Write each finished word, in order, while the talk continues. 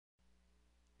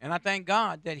And I thank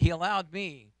God that He allowed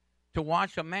me to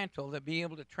watch a mantle that be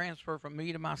able to transfer from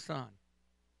me to my son.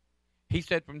 He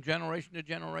said from generation to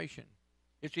generation,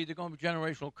 it's either going to be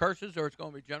generational curses or it's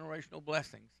going to be generational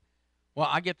blessings. Well,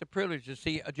 I get the privilege to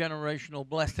see a generational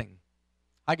blessing.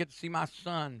 I get to see my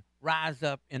son rise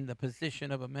up in the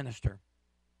position of a minister.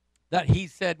 That he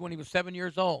said when he was 7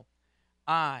 years old,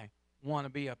 I want to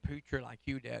be a preacher like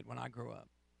you, Dad, when I grow up.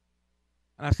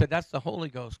 And I said, that's the Holy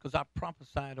Ghost, because I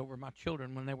prophesied over my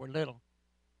children when they were little.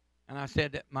 And I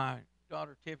said that my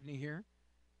daughter Tiffany here,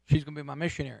 she's going to be my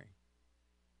missionary.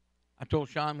 I told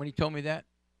Shawn when he told me that,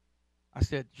 I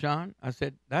said, Shawn, I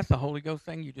said, that's the Holy Ghost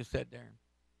thing you just said there.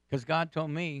 Because God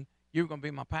told me you were going to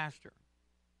be my pastor.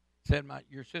 Said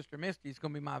your sister Misty is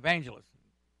going to be my evangelist.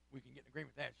 We can get in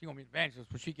agreement with that. She's going to be an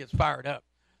evangelist when she gets fired up.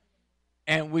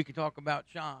 And we can talk about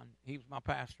Shawn. He was my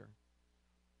pastor.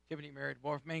 Tiffany married a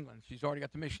boy from England. She's already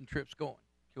got the mission trips going.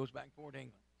 She goes back and forth to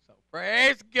England. So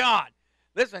praise God.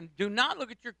 Listen, do not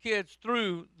look at your kids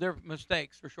through their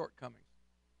mistakes or shortcomings.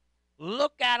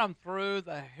 Look at them through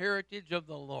the heritage of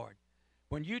the Lord.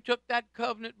 When you took that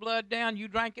covenant blood down, you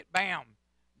drank it, bam.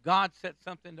 God set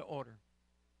something to order.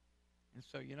 And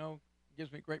so, it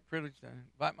gives me great privilege to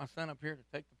invite my son up here to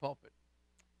take the pulpit.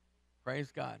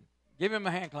 Praise God. Give him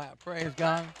a hand clap. Praise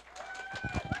God.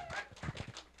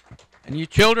 And you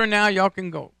children now, y'all can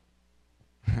go.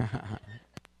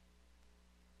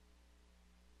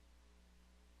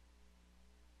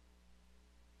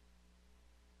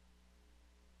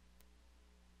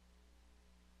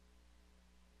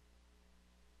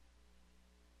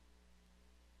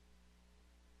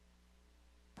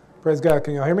 Praise God.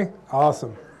 Can y'all hear me?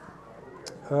 Awesome.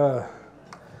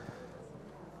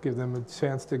 Give them a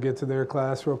chance to get to their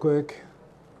class real quick.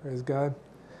 Praise God.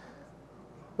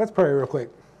 Let's pray real quick.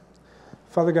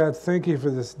 Father God, thank you for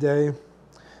this day.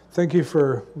 Thank you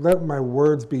for letting my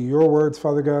words be your words,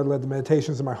 Father God. Let the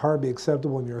meditations of my heart be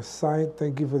acceptable in your sight.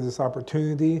 Thank you for this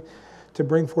opportunity to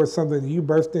bring forth something that you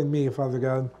birthed in me, Father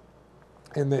God.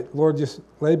 And that, Lord, just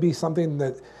let it be something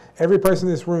that every person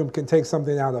in this room can take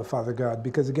something out of, Father God,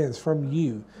 because, again, it's from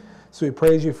you. So we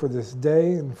praise you for this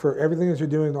day and for everything that you're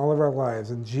doing in all of our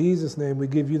lives. In Jesus' name, we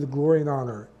give you the glory and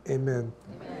honor. Amen.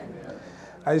 Amen.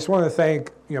 I just want to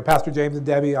thank, Pastor James and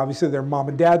Debbie. Obviously, they're mom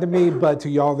and dad to me, but to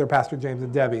y'all, they're Pastor James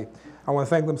and Debbie. I want to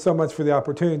thank them so much for the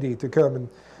opportunity to come and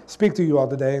speak to you all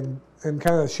today and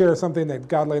kind of share something that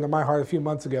God laid on my heart a few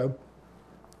months ago.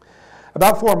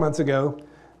 About 4 months ago,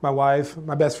 my wife,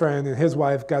 my best friend, and his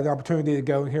wife got the opportunity to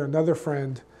go and hear another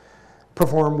friend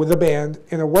perform with a band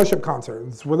in a worship concert.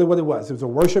 It's really what it was. It was a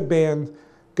worship band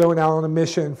going out on a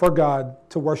mission for God,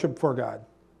 to worship for God.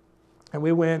 And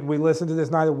we went and we listened to this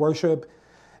night of worship,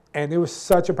 and it was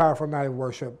such a powerful night of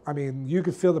worship. I mean, you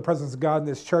could feel the presence of God in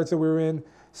this church that we were in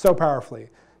so powerfully.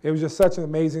 It was just such an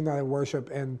amazing night of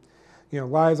worship, and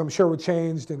lives I'm sure were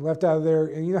changed and left out of there.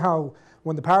 And you know how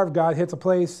when the power of God hits a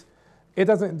place,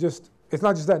 it's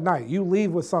not just that night. You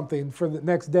leave with something for the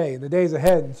next day and the days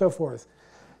ahead and so forth.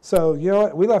 So,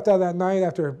 we left out that night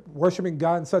after worshiping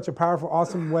God in such a powerful,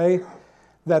 awesome way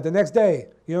that the next day,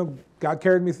 God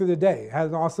carried me through the day. Had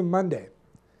an awesome Monday.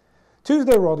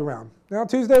 Tuesday rolled around. Now,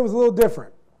 Tuesday was a little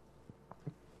different.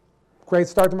 Great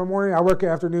start to my morning. I work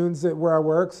afternoons where I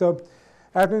work, so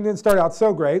afternoon didn't start out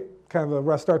so great. Kind of a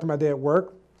rough start to my day at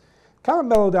work. Kind of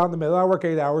mellowed out in the middle. I work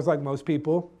 8 hours like most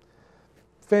people.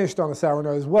 Finished on a sour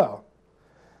note as well.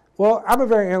 Well, I'm a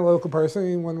very analytical person.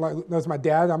 Anyone knows my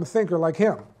dad, I'm a thinker like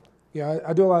him.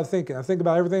 I do a lot of thinking. I think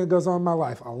about everything that goes on in my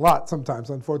life, a lot sometimes,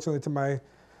 unfortunately, to my,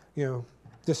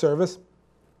 disservice.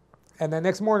 And then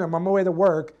next morning, I'm on my way to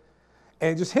work,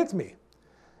 and it just hits me.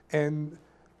 And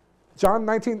John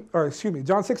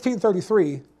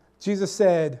 16:33, Jesus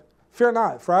said, "Fear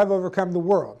not, for I've overcome the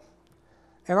world."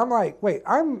 And I'm like, wait,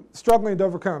 I'm struggling to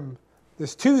overcome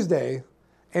this Tuesday,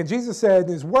 and Jesus said in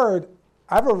his word,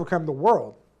 I've overcome the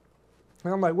world.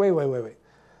 And I'm like, wait.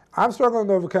 I'm struggling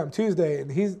to overcome Tuesday,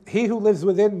 and he who lives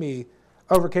within me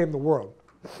overcame the world.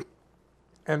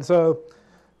 And so,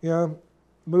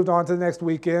 moved on to the next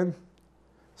weekend.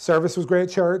 Service was great at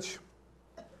church.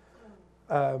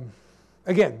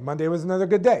 Again, Monday was another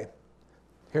good day.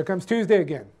 Here comes Tuesday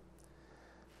again.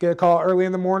 Get a call early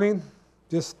in the morning.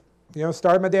 Just,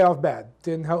 started my day off bad.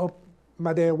 Didn't help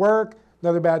my day at work.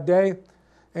 Another bad day.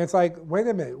 And it's like, wait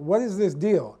a minute, what is this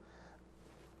deal?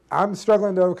 I'm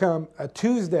struggling to overcome a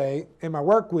Tuesday in my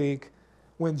work week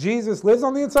when Jesus lives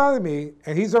on the inside of me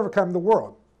and he's overcome the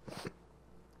world.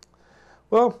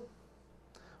 Well,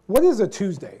 what is a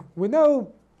Tuesday? We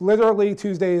know literally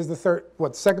Tuesday is the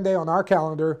second day on our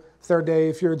calendar, third day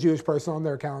if you're a Jewish person on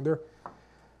their calendar.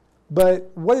 But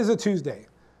what is a Tuesday?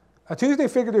 A Tuesday,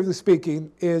 figuratively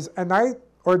speaking, is a night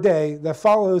or day that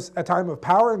follows a time of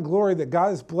power and glory that God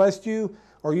has blessed you,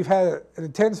 or you've had an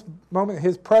intense moment in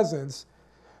his presence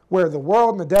where the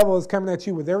world and the devil is coming at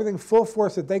you with everything full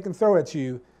force that they can throw at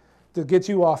you to get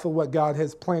you off of what God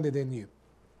has planted in you.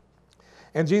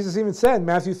 And Jesus even said in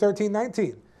Matthew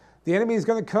 13:19, the enemy is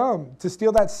going to come to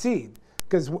steal that seed.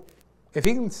 Because if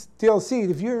he can steal a seed,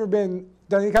 if you've ever done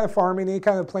any kind of farming, any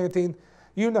kind of planting,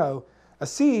 you know a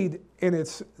seed in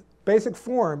its basic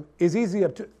form is easy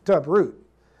to uproot.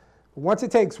 Once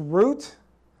it takes root,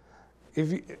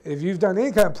 if you've done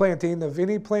any kind of planting, of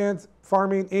any plant,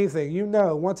 farming, anything, you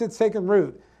know once it's taken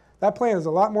root, that plant is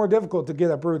a lot more difficult to get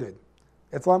uprooted.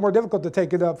 It's a lot more difficult to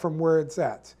take it up from where it's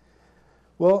at.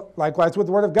 Well, likewise with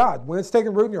the Word of God. When it's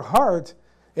taken root in your heart,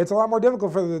 it's a lot more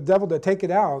difficult for the devil to take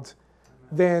it out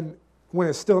than when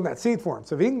it's still in that seed form.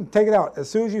 So if he can take it out as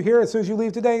soon as you hear it, as soon as you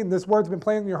leave today, and this word's been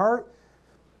planted in your heart,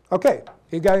 okay,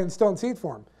 he got it still in seed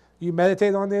form. You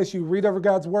meditate on this, you read over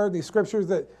God's Word, these scriptures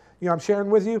that I'm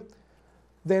sharing with you,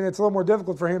 then it's a little more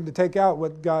difficult for him to take out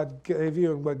what God gave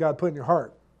you and what God put in your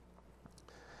heart.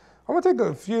 I want to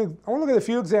look at a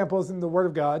few examples in the Word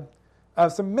of God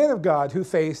of some men of God who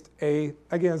faced again,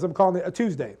 as I'm calling it, a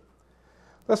Tuesday.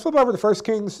 Let's flip over to 1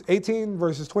 Kings 18,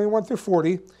 verses 21 through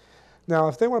 40. Now,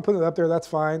 if they want to put it up there, that's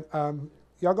fine.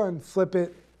 Y'all go and flip to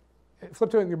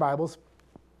it in your Bibles.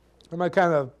 I'm going to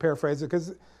kind of paraphrase it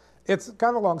because it's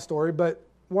kind of a long story, but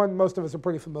one most of us are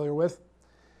pretty familiar with.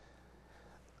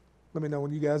 Let me know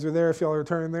when you guys are there, if y'all are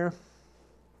turning there.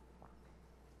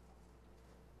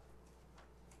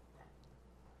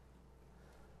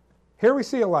 Here we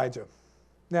see Elijah.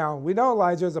 Now, we know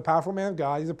Elijah is a powerful man of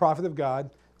God. He's a prophet of God.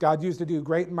 God used to do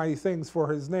great and mighty things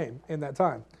for his name in that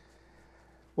time.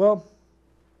 Well,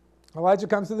 Elijah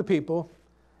comes to the people,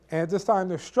 and at this time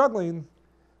they're struggling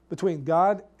between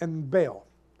God and Baal.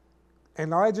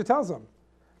 And Elijah tells them,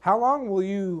 how long will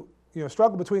you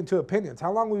struggle between two opinions?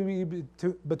 How long will you be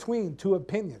between two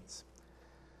opinions?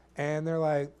 And they're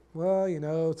like, well,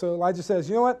 So Elijah says,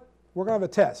 you know what? We're going to have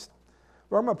a test.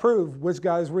 I'm going to prove which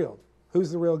God is real.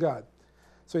 Who's the real God?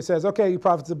 So he says, okay, you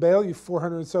prophets of Baal, you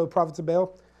 400 or so prophets of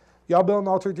Baal, y'all build an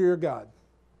altar to your God.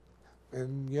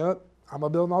 And I'm going to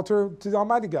build an altar to the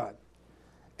Almighty God.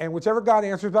 And whichever God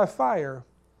answers by fire,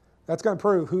 that's going to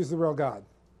prove who's the real God.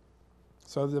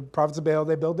 So the prophets of Baal,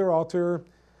 they build their altar.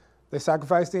 They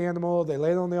sacrifice the animal. They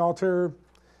lay it on the altar.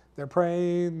 They're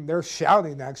praying. They're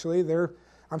shouting, actually. They're,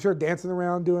 I'm sure, dancing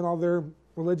around, doing all their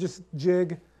religious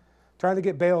jig, trying to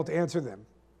get Baal to answer them.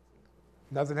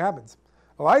 Nothing happens.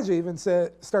 Elijah even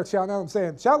starts shouting at them,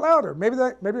 saying, shout louder. Maybe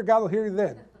your God will hear you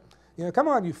then. Come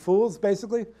on, you fools,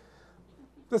 basically.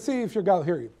 Let's see if your God will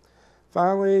hear you.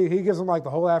 Finally, he gives them like the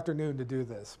whole afternoon to do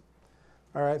this.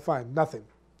 All right, fine, nothing.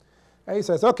 And he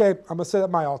says, okay, I'm going to set up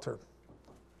my altar.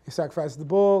 He sacrifices the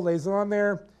bull, lays it on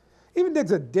there, even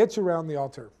digs a ditch around the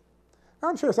altar. Now,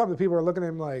 I'm sure some of the people are looking at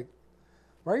him like,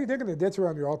 why are you digging a ditch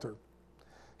around your altar?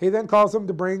 He then calls them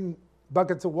to bring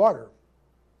buckets of water.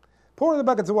 Pour the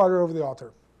buckets of water over the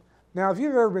altar. Now, if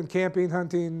you've ever been camping,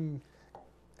 hunting,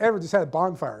 ever just had a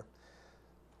bonfire,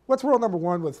 what's rule number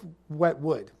one with wet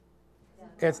wood?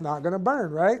 Yeah. It's not going to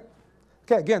burn, right?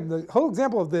 Okay, again, the whole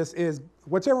example of this is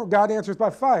whichever God answers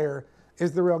by fire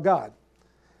is the real God.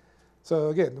 So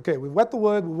again, okay, we wet the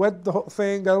wood, we wet the whole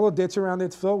thing, got a little ditch around it,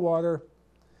 it's filled with water.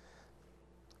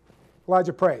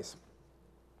 Elijah prays.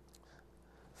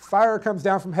 Fire comes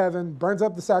down from heaven, burns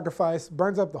up the sacrifice,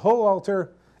 burns up the whole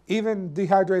altar, even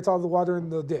dehydrates all the water in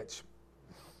the ditch.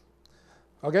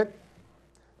 Okay?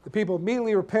 The people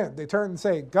immediately repent. They turn and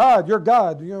say, God, you're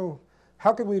God.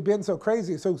 How could we have been so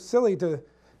crazy, so silly to,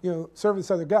 serve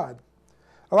this other God?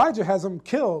 Elijah has them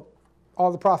kill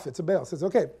all the prophets of Baal. Says,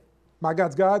 okay, my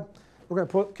God's God. We're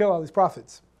going to kill all these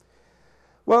prophets.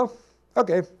 Well,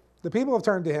 okay, the people have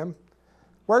turned to him.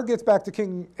 Word gets back to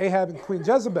King Ahab and Queen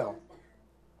Jezebel.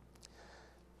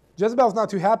 Jezebel's not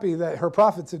too happy that her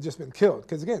prophets have just been killed.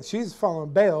 Because again, she's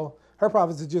following Baal. Her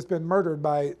prophets have just been murdered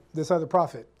by this other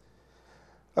prophet.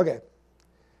 Okay.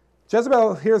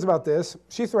 Jezebel hears about this.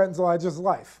 She threatens Elijah's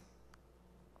life.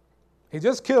 He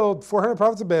just killed 400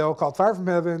 prophets of Baal, called fire from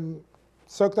heaven,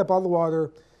 soaked up all the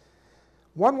water.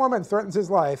 One woman threatens his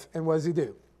life, and what does he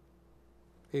do?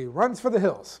 He runs for the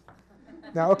hills.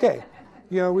 Now, okay,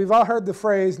 we've all heard the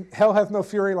phrase, hell hath no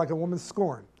fury like a woman's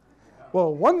scorn.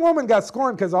 Well, one woman got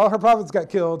scorned because all her prophets got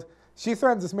killed. She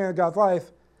threatens this man of God's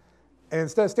life, and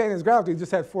instead of standing his ground, he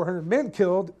just had 400 men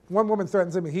killed. One woman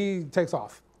threatens him, and he takes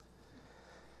off.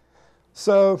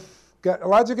 So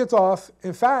Elijah gets off.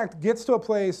 In fact, gets to a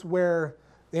place where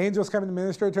the angels come to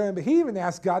minister to him, but he even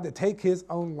asks God to take his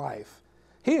own life.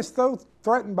 He is so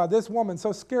threatened by this woman,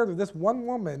 so scared of this one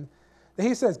woman, that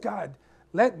he says, God,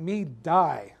 Let me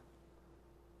die.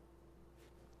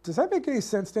 Does that make any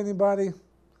sense to anybody? I'm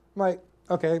like,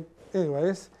 okay,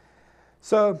 anyways.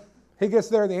 So he gets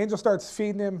there, the angel starts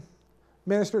feeding him,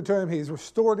 ministered to him. He's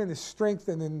restored in his strength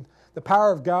and in the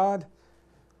power of God.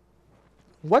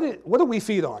 What do we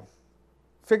feed on?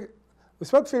 We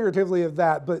spoke figuratively of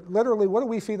that, but literally, what do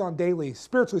we feed on daily,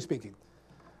 spiritually speaking?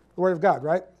 The Word of God,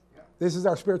 right? Yeah. This is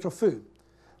our spiritual food.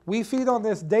 We feed on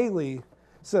this daily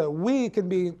so that we can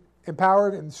be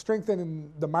empowered and strengthened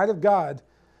in the might of God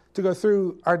to go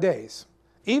through our days.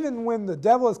 Even when the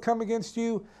devil has come against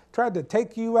you, tried to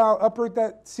take you out, uproot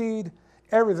that seed,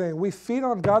 everything, we feed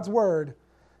on God's Word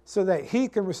so that He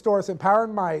can restore us in power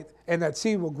and might, and that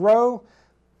seed will grow,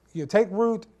 you take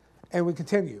root, and we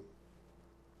continue.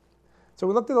 So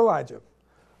we looked at Elijah.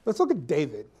 Let's look at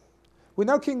David. We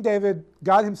know King David,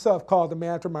 God himself called a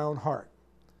man after my own heart.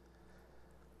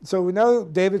 So we know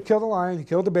David killed a lion, he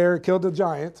killed a bear, he killed a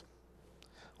giant.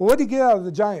 Well, what did he get out of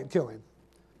the giant killing?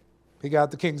 He got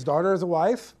the king's daughter as a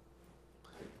wife,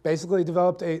 basically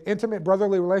developed an intimate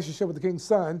brotherly relationship with the king's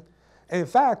son, and in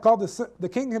fact called the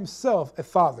king himself a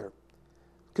father,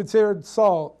 considered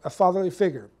Saul a fatherly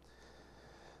figure.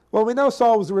 Well, we know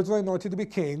Saul was originally anointed to be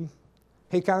king.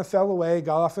 He kind of fell away,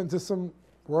 got off into some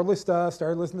worldly stuff,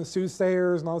 started listening to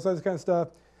soothsayers and all this other kind of stuff.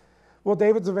 Well,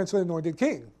 David's eventually anointed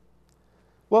king.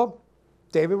 Well,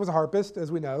 David was a harpist,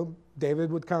 as we know.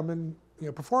 David would come and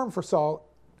perform for Saul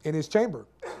in his chamber.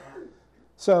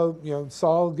 So,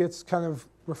 Saul gets kind of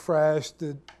refreshed,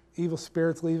 the evil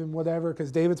spirits leave him, whatever,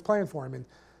 because David's playing for him.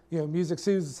 And, music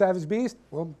soothes the savage beast.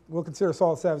 Well, we'll consider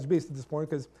Saul a savage beast at this point,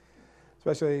 because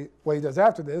especially what he does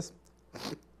after this.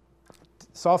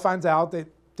 Saul finds out that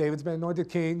David's been anointed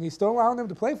king. He's still allowing him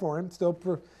to play for him, still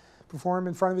perform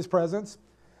in front of his presence.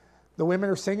 The women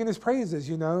are singing his praises,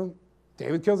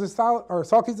 David kills his Saul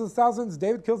kills his thousands,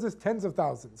 David kills his tens of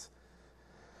thousands.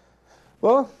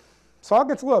 Well, Saul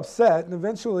gets a little upset and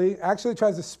eventually actually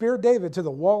tries to spear David to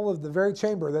the wall of the very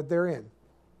chamber that they're in.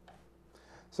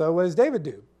 So what does David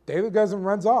do? David goes and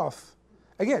runs off.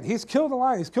 Again, he's killed a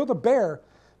lion, he's killed a bear,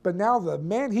 but now the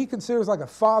man he considers like a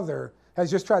father has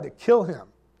just tried to kill him.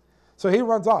 So he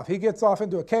runs off. He gets off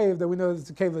into a cave that we know is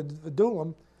the cave of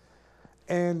Adullam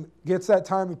and gets that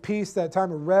time of peace, that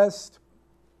time of rest.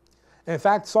 And in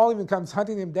fact, Saul even comes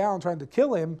hunting him down, trying to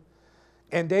kill him.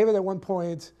 And David at one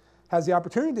point has the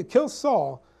opportunity to kill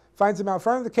Saul, finds him out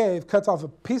front of the cave, cuts off a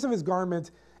piece of his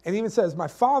garment, and even says, my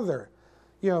father,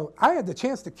 I had the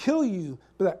chance to kill you,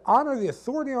 but I honor the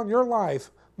authority on your life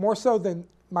more so than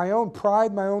my own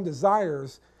pride, my own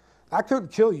desires. I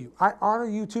couldn't kill you. I honor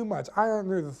you too much. I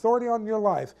honor the authority on your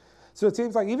life. So it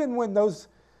seems like even when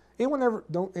anyone ever,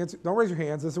 don't raise your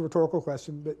hands, this is a rhetorical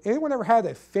question, but anyone ever had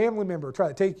a family member try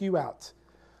to take you out?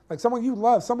 Like someone you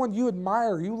love, someone you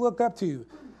admire, you look up to.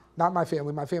 Not my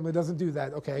family doesn't do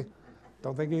that, okay?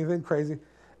 Don't think anything crazy.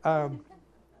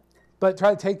 But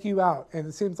try to take you out. And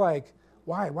it seems like,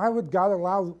 why? Why would God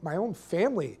allow my own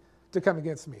family to come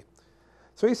against me?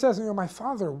 So he says, my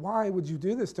father, why would you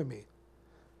do this to me?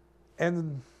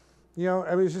 And,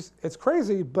 it's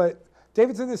crazy, but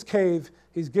David's in this cave.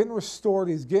 He's getting restored.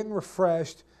 He's getting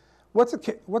refreshed. What's a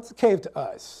cave to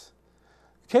us?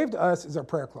 A cave to us is our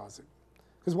prayer closet.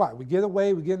 Because why? We get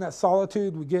away. We get in that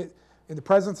solitude. We get in the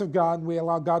presence of God, and we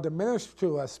allow God to minister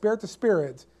to us, spirit to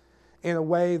spirit, in a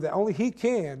way that only He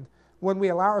can when we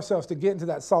allow ourselves to get into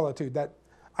that solitude, that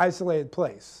isolated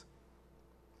place.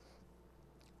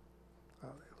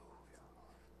 But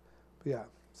yeah.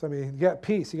 So, you got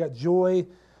peace, you got joy,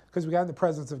 because we got in the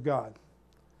presence of God.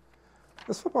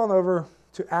 Let's flip on over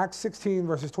to Acts 16,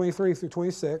 verses 23 through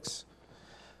 26.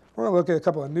 We're going to look at a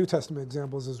couple of New Testament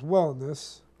examples as well in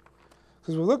this.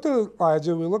 Because we looked at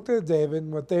Elijah, we looked at David,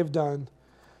 and what they've done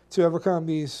to overcome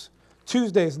these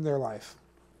Tuesdays in their life.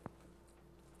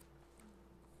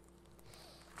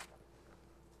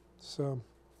 So,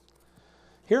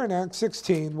 here in Acts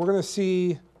 16, we're going to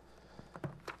see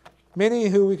many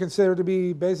who we consider to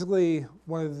be basically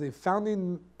one of the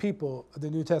founding people of the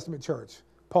New Testament church,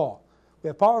 Paul. We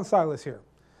have Paul and Silas here.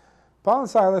 Paul and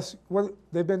Silas, what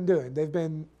they've been doing, they've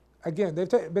been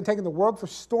taking the world for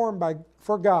storm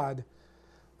for God.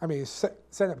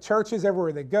 Setting up churches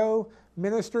everywhere they go,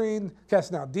 ministering,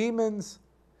 casting out demons.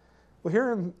 Well,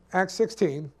 here in Acts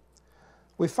 16,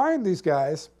 we find these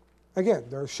guys, again,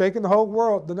 they're shaking the whole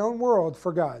world, the known world,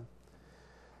 for God.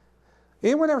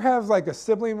 Anyone ever have like a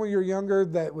sibling when you're younger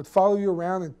that would follow you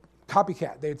around and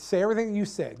copycat? They'd say everything you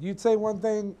said. You'd say one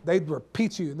thing, they'd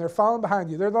repeat you, and they're following behind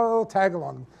you. They're the little tag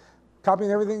along, copying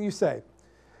everything you say.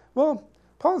 Well,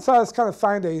 Paul and Silas kind of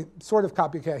find a sort of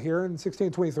copycat here in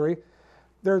 1623.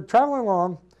 They're traveling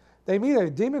along, They meet a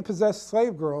demon-possessed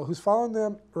slave girl who's following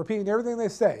them, repeating everything they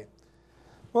say.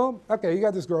 Well, okay, you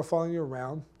got this girl following you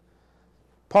around.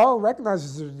 Paul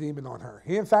recognizes there's a demon on her.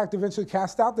 He, in fact, eventually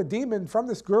cast out the demon from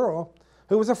this girl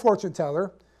who was a fortune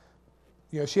teller.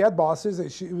 She had bosses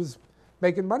that she was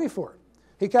making money for.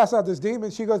 He casts out this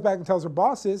demon. She goes back and tells her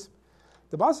bosses.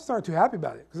 The bosses aren't too happy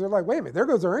about it because they're like, wait a minute, there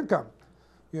goes our income.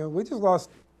 We just lost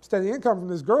steady income from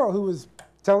this girl who was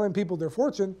telling people their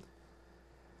fortune.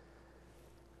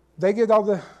 They get all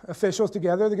the officials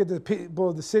together. They get the people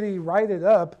of the city write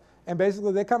up. And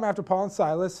basically they come after Paul and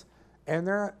Silas and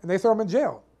they throw them in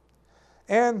jail.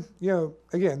 And,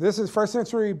 again, this is first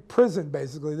century prison,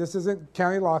 basically. This isn't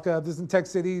county lockup. This isn't Tech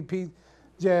City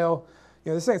jail.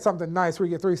 This ain't something nice where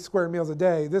you get 3 square meals a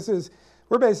day. There's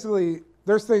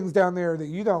things down there that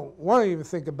you don't want to even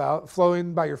think about,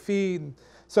 flowing by your feet and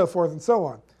so forth and so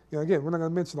on. Again, we're not going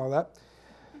to mention all that.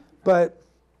 But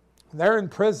they're in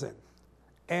prison.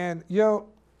 And,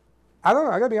 I don't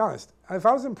know, I got to be honest. If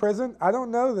I was in prison, I don't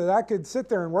know that I could sit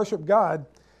there and worship God,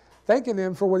 thanking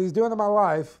him for what he's doing in my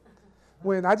life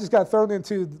when I just got thrown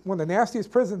into one of the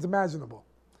nastiest prisons imaginable.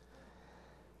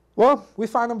 Well, we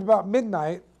find them about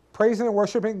midnight praising and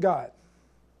worshiping God,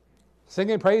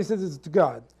 singing praises to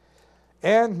God.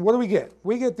 And what do we get?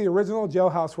 We get the original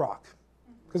jailhouse rock.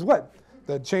 Because what?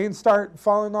 The chains start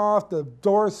falling off, the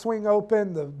doors swing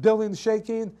open, the building's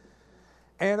shaking.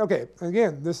 And okay,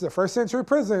 again, this is a first century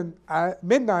prison.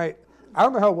 Midnight, I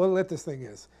don't know how well lit this thing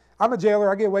is. I'm a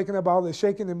jailer. I get waking up all this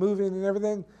shaking and moving and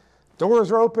everything.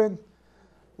 Doors are open.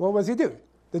 What does he do?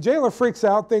 The jailer freaks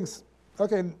out, thinks,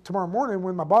 okay, tomorrow morning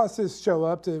when my bosses show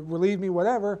up to relieve me,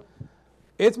 whatever,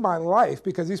 it's my life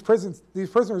because these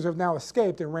prisoners have now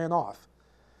escaped and ran off.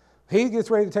 He gets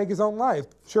ready to take his own life.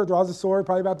 Sure, draws a sword,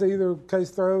 probably about to either cut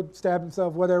his throat, stab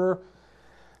himself, whatever.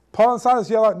 Paul and Silas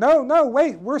yell out, no,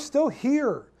 wait, we're still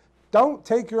here. Don't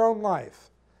take your own life.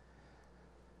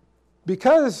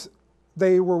 Because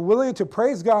they were willing to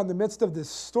praise God in the midst of this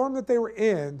storm that they were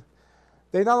in,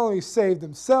 they not only saved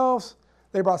themselves,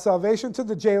 they brought salvation to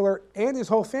the jailer and his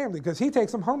whole family because he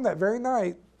takes them home that very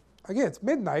night. Again, it's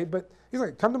midnight, but he's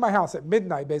like, come to my house at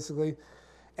midnight, basically,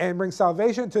 and bring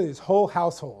salvation to his whole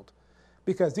household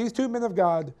because these 2 men of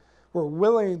God were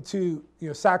willing to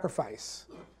sacrifice.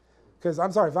 Because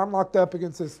I'm sorry, if I'm locked up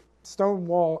against this stone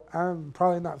wall, I'm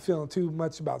probably not feeling too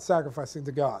much about sacrificing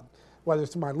to God, whether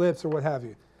it's to my lips or what have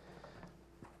you.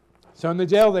 So in the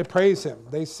jail, they praise him.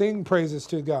 They sing praises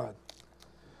to God.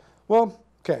 Well,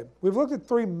 okay, we've looked at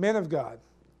 3 men of God.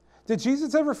 Did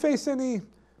Jesus ever face any,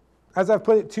 as I've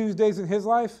put it, Tuesdays in his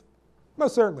life?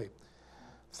 Most certainly.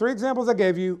 3 examples I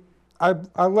gave you, I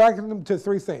liken them to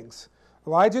 3 things.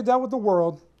 Elijah dealt with the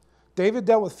world, David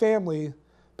dealt with family,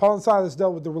 Paul and Silas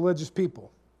dealt with the religious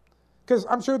people. Because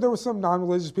I'm sure there were some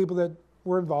non-religious people that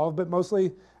were involved, but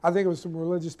mostly I think it was some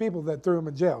religious people that threw him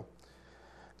in jail.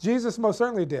 Jesus most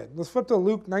certainly did. Let's flip to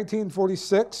Luke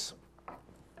 19:46.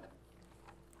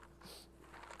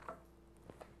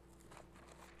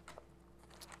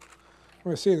 We're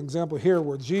going to see an example here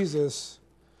where Jesus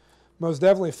most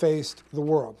definitely faced the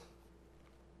world.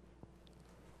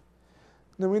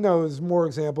 Now we know there's more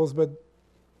examples, but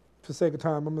for the sake of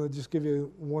time, I'm going to just give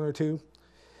you 1 or 2.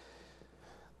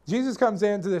 Jesus comes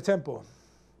into the temple.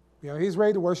 He's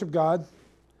ready to worship God.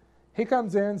 He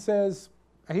comes in and says,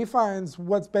 and he finds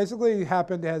what's basically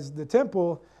happened as the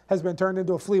temple has been turned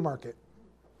into a flea market.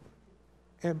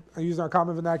 And I'm using our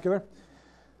common vernacular.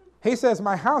 He says,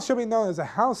 my house shall be known as a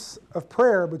house of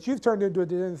prayer, but you've turned it into a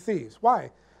den of thieves. Why?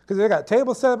 Because they got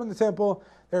tables set up in the temple.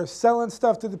 They're selling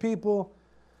stuff to the people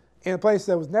in a place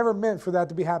that was never meant for that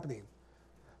to be happening.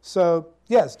 So,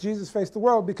 yes, Jesus faced the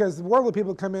world because the worldly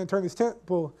people come in and turn this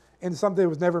temple into something it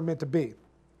was never meant to be.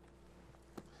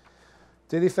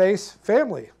 Did he face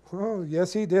family? Oh,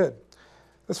 yes, he did.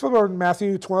 Let's flip over to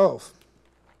Matthew 12.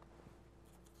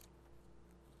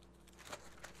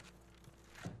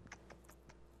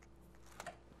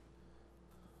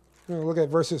 We're going to look at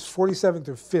verses 47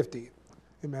 through 50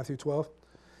 in Matthew 12.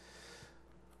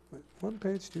 One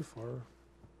page too far.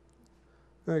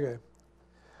 Okay.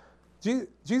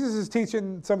 Jesus is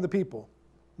teaching some of the people.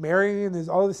 Mary and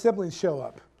all his siblings show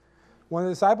up. One of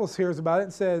the disciples hears about it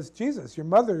and says, Jesus, your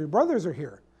mother, your brothers are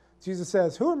here. Jesus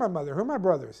says, who are my mother? Who are my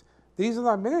brothers? These are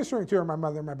I'm ministering to are my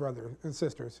mother and my brother and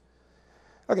sisters.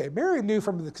 Okay, Mary knew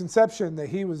from the conception that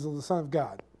he was the Son of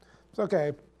God. It's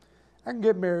okay. I can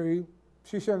get Mary.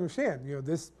 She should understand,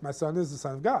 my son is the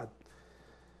Son of God.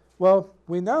 Well,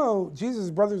 we know Jesus'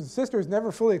 brothers and sisters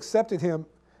never fully accepted him.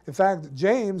 In fact,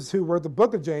 James, who wrote the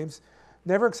book of James,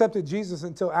 never accepted Jesus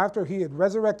until after he had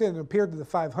resurrected and appeared to the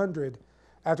 500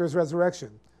 after his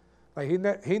resurrection. Like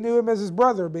he knew him as his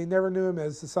brother, but he never knew him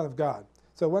as the Son of God.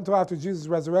 So it wasn't until after Jesus'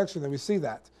 resurrection that we see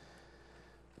that.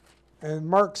 And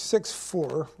Mark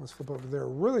 6:4, let's flip over there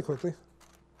really quickly.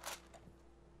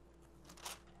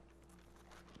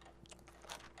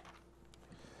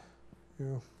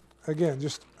 Again,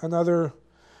 just another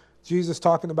Jesus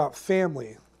talking about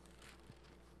family.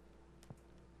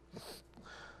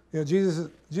 Jesus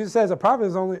says a prophet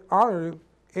is only honored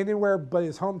anywhere but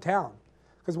his hometown.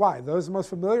 Because why? Those most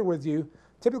familiar with you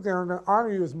typically aren't going to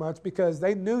honor you as much because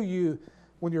they knew you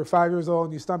when you were 5 years old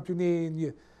and you stumped your knee and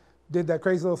you did that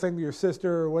crazy little thing to your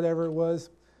sister or whatever it was.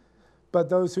 But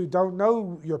those who don't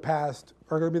know your past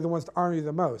are going to be the ones to honor you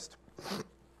the most.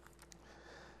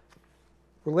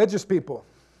 Religious people.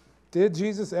 Did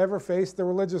Jesus ever face the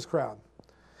religious crowd?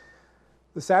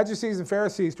 The Sadducees and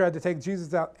Pharisees tried to take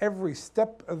Jesus out every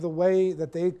step of the way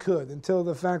that they could until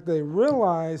the fact they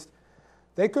realized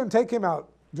they couldn't take him out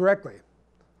directly.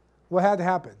 What had to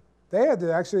happen? They had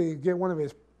to actually get one of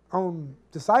his own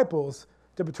disciples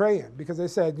to betray him because they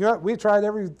said, you know what, we tried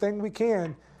everything we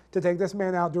can to take this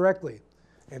man out directly,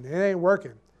 and it ain't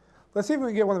working. Let's see if we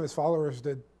can get one of his followers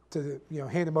to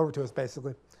hand him over to us,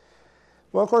 basically.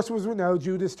 Well, of course, as we know,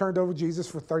 Judas turned over Jesus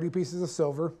for 30 pieces of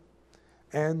silver,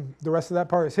 and the rest of that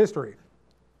part is history.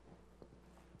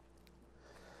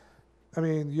 I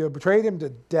mean, you betrayed him to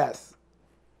death.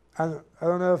 I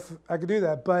don't know if I could do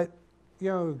that, but,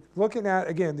 looking at,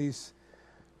 again, these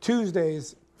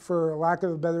Tuesdays, for lack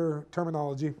of a better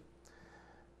terminology,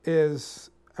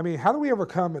 how do we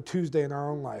overcome a Tuesday in our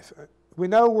own life? We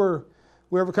know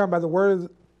we overcome by the blood of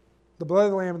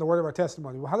the Lamb and the word of our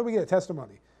testimony. Well, how do we get a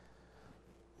testimony?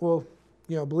 Well,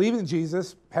 believing in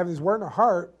Jesus, having his word in our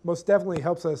heart, most definitely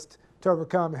helps us to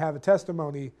overcome and have a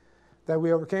testimony that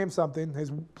we overcame something. His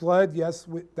blood, yes,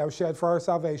 that was shed for our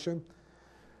salvation.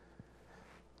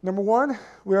 Number one,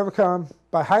 we overcome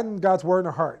by hiding God's word in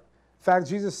our heart. In fact,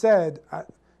 Jesus said,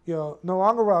 no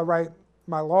longer will I write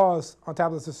my laws on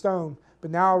tablets of stone,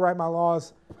 but now I'll write my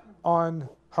laws on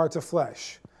hearts of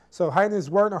flesh. So hiding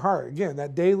his word in our heart, again,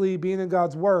 that daily being in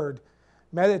God's word,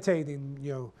 meditating,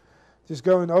 just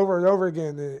going over and over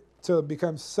again until it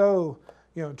becomes so,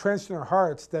 entrenched in our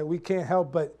hearts that we can't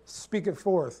help but speak it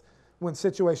forth when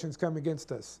situations come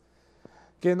against us.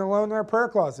 Getting alone in our prayer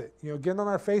closet, getting on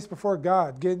our face before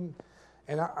God,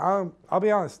 I'll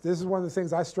be honest, this is one of the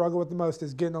things I struggle with the most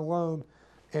is getting alone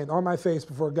and on my face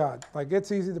before God. Like,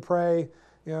 it's easy to pray,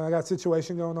 I got a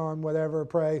situation going on, whatever,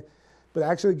 pray, but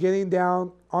actually getting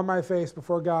down on my face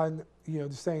before God,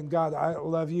 just saying, God, I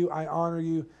love you, I honor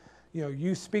you,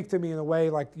 you speak to me in a way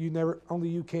like only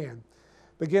you can.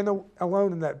 But getting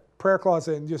alone in that prayer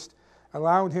closet and just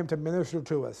allowing him to minister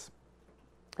to us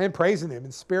and praising him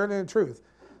in spirit and in truth.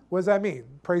 What does that mean?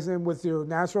 Praising him with your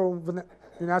natural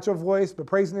voice, but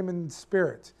praising him in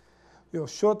spirit.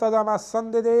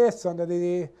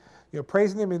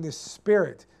 Praising him in his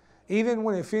spirit. Even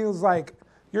when it feels like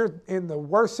you're in the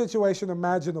worst situation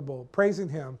imaginable, praising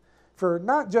him for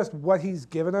not just what he's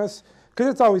given us, because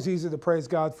it's always easy to praise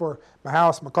God for my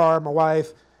house, my car, my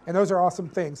wife, and those are awesome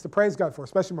things to praise God for,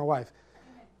 especially my wife.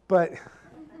 But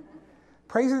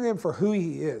praising him for who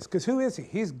he is, because who is he?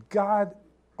 He's God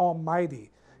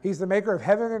Almighty. He's the maker of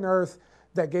heaven and earth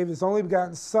that gave his only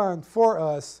begotten Son for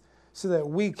us so that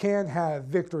we can have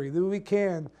victory, that we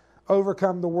can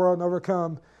overcome the world and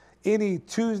overcome any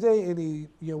Tuesday, any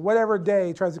whatever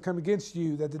day tries to come against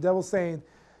you that the devil's saying,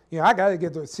 I got to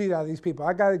get the seed out of these people.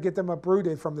 I got to get them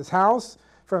uprooted from this house,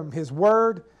 from his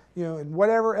word, and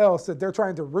whatever else that they're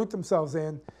trying to root themselves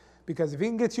in. Because if he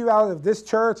can get you out of this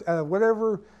church, out of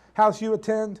whatever house you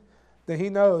attend, then he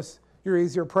knows you're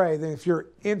easier prey than if you're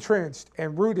entrenched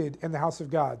and rooted in the house of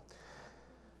God.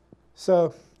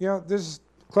 So, this is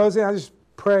closing. I just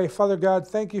pray, Father God,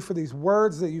 thank you for these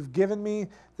words that you've given me,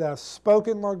 that I've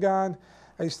spoken, Lord God.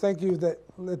 I just thank you that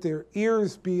let their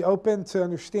ears be open to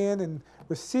understand and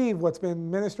receive what's been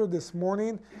ministered this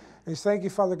morning. And just thank you,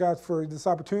 Father God, for this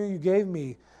opportunity you gave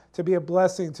me to be a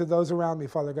blessing to those around me,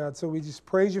 Father God. So we just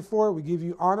praise you for it. We give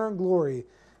you honor and glory.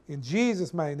 In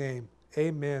Jesus' mighty name,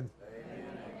 amen.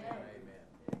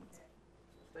 You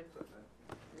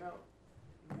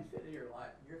sit in your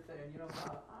life, you're saying,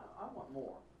 God, I want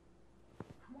more.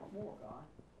 I want more, God.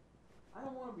 I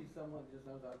don't want to be someone that just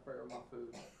knows how to pray with my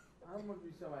food. I don't want to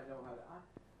be somebody that knows how to.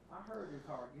 I heard his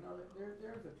heart.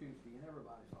 There's a Tuesday in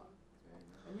everybody's life.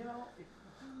 And if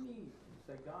you need to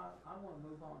say, God, I want to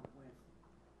move on to Wednesday.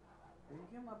 When you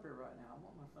come up here right now, I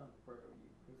want my son to pray with you.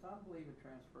 Because I believe in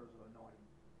transfers of anointing.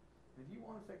 If you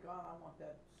want to say, God, I want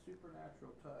that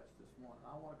supernatural touch this morning.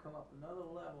 I want to come up another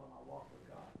level in my walk with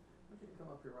God. I want you to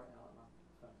come up here right now and my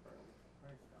son pray with you.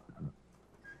 Praise God.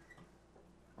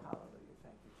 Hallelujah.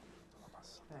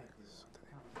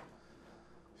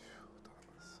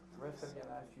 said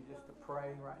again, I ask you just to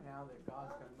pray right now that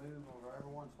God's going to move over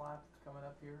everyone's life that's coming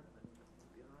up here.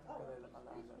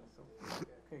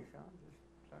 Okay, Shawn, just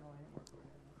turn on him real quick.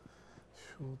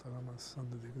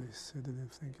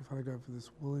 Thank you, Father God, for this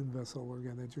willing vessel, Lord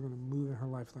God, that you're going to move in her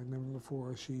life like never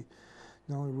before. As she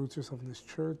not only roots herself in this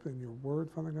church, but in your word,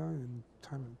 Father God, in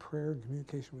time in prayer and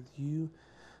communication with you.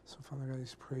 So, Father God, I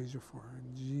just praise you for her.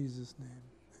 In Jesus' name,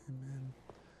 amen.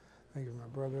 Thank you for my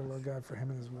brother, Lord God, for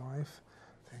him and his wife.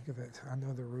 Thank you that I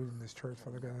know they're rooted in this church,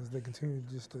 Father God, as they continue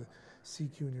just to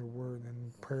seek you in your word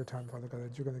and prayer time, Father God,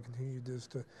 that you're going to continue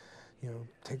just to,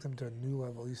 take them to a new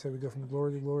level. You said we go from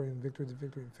glory to glory and victory to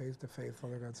victory and faith to faith,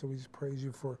 Father God. So we just praise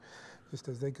you for just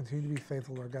as they continue to be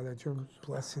faithful, Lord God, that you're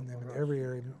blessing them in every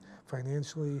area,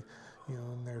 financially,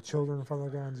 and their children, Father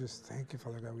God. Just thank you,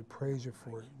 Father God. We praise you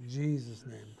for it. In Jesus'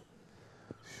 name.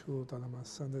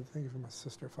 Thank you for my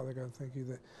sister, Father God. Thank you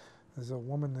that there's a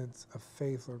woman that's of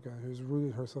faith, Lord God, who's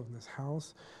rooted herself in this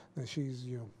house, that she's,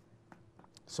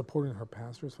 supporting her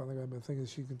pastors, Father God. But I think as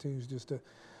she continues just to,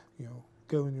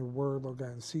 go in your word, Lord God,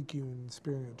 and seek you in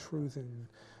spirit and truth and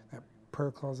that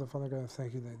prayer closet, Father God,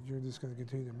 thank you that you're just going to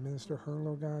continue to minister her,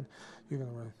 Lord God. You're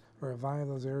going to revive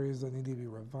those areas that need to be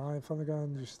revived, Father God.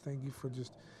 And just thank you for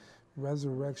just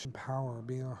resurrection power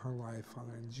being on her life,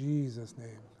 Father, in Jesus'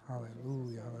 name.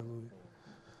 Hallelujah, hallelujah.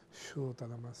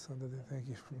 Thank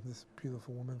you for this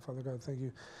beautiful woman, Father God. Thank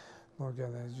you, Lord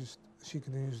God, that she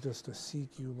continues just to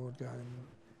seek you, Lord God,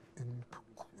 in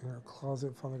her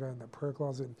closet, Father God, in the prayer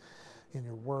closet, in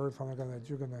your word, Father God, that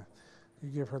you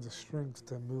give her the strength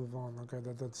to move on, Lord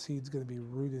God, that seed's going to be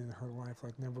rooted in her life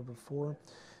like never before,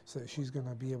 so that she's going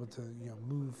to be able to,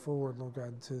 move forward, Lord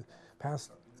God, to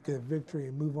get a victory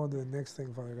and move on to the next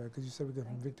thing, Father God, because you said we go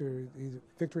from victory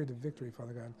to victory,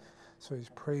 Father God. So I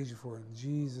just praise you for it in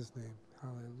Jesus' name.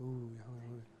 Hallelujah,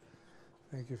 hallelujah.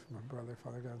 Thank you for my brother,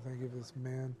 Father God. Thank you for this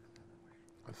man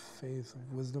of faith,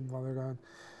 of wisdom, Father God.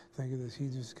 Thank you that he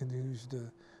just continues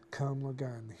to come, Lord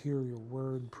God, and hear your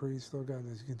word, priest, Lord God,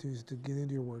 as he continues to get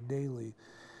into your word daily.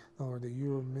 Lord, that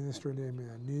you are ministering to him in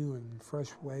a new and fresh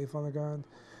way, Father God.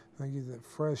 Thank you that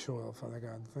fresh oil, Father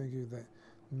God. Thank you that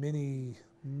many,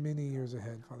 many years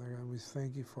ahead, Father God. We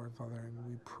thank you for it, Father, and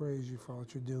we praise you for all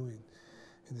that you're doing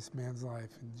in this man's life.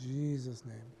 In Jesus'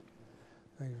 name.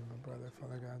 Thank you for my brother,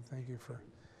 Father God. Thank you for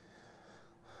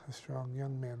a strong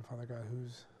young man, Father God,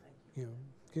 who's,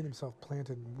 getting himself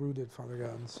planted and rooted, Father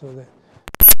God, and so that